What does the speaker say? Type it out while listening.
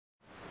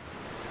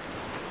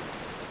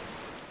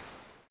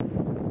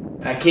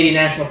Acadia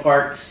National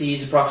Park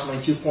sees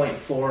approximately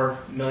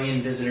 2.4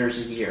 million visitors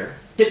a year.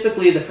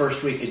 Typically the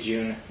first week of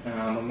June,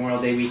 Memorial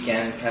Day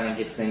weekend kind of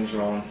gets things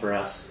rolling for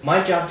us.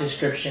 My job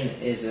description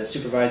is a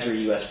Supervisory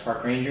U.S.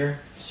 Park Ranger,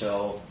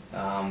 so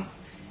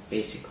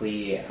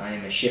basically I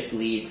am a shift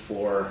lead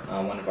for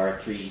one of our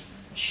 3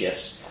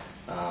 shifts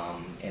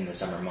in the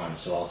summer months,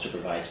 so I'll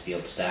supervise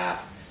field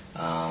staff,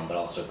 but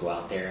also go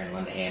out there and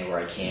lend a hand where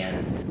I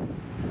can.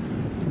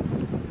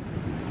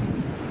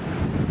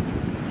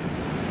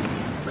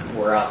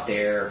 We're out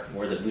there,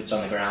 we're the boots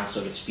on the ground,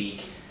 so to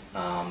speak.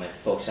 If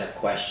folks have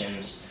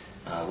questions,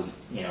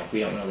 if we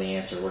don't know the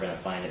answer, we're going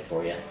to find it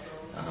for you.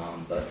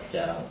 But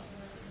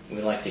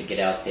we like to get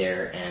out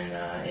there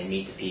and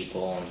meet the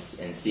people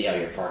and see how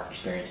your park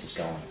experience is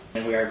going.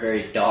 And we are a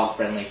very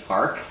dog-friendly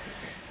park,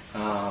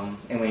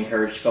 and we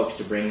encourage folks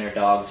to bring their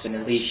dogs. And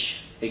the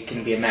leash, it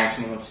can be a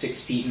maximum of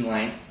 6 feet in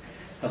length.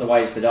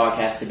 Otherwise, the dog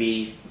has to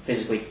be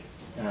physically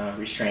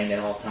restrained at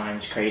all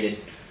times, crated.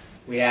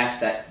 We ask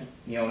that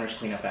the owners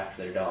clean up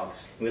after their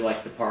dogs. We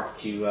like the park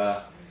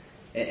to,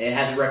 it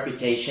has a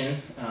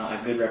reputation, a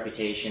good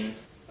reputation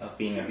of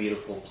being a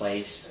beautiful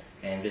place,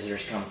 and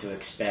visitors come to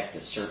expect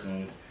a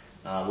certain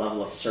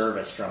level of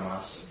service from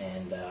us,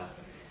 and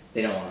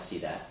they don't want to see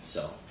that.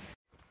 So,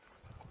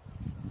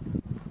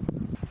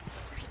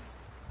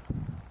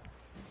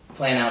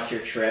 plan out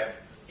your trip,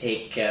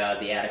 take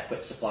the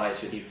adequate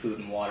supplies with you, food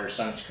and water,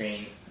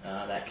 sunscreen,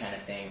 that kind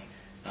of thing.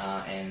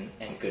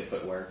 And good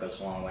footwear goes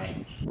a long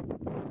way.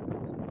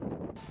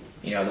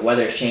 You know, the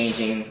weather's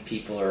changing.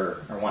 People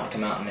are wanting to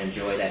come out and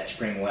enjoy that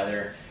spring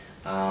weather.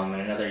 And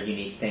another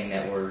unique thing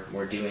that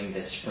we're doing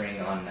this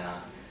spring on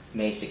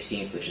May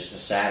 16th, which is a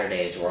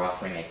Saturday, is we're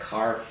offering a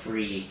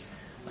car-free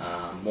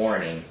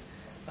morning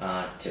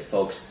to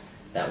folks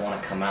that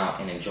want to come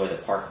out and enjoy the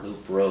Park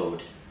Loop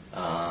Road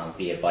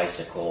via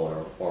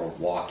bicycle or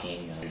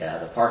walking. And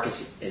the park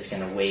is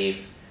going to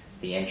waive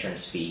the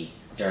entrance fee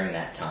during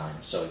that time.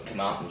 So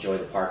come out and enjoy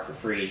the park for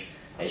free.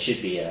 It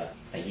should be a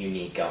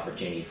unique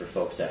opportunity for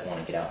folks that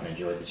want to get out and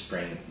enjoy the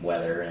spring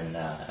weather and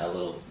a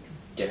little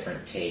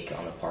different take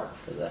on the park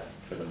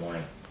for the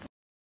morning.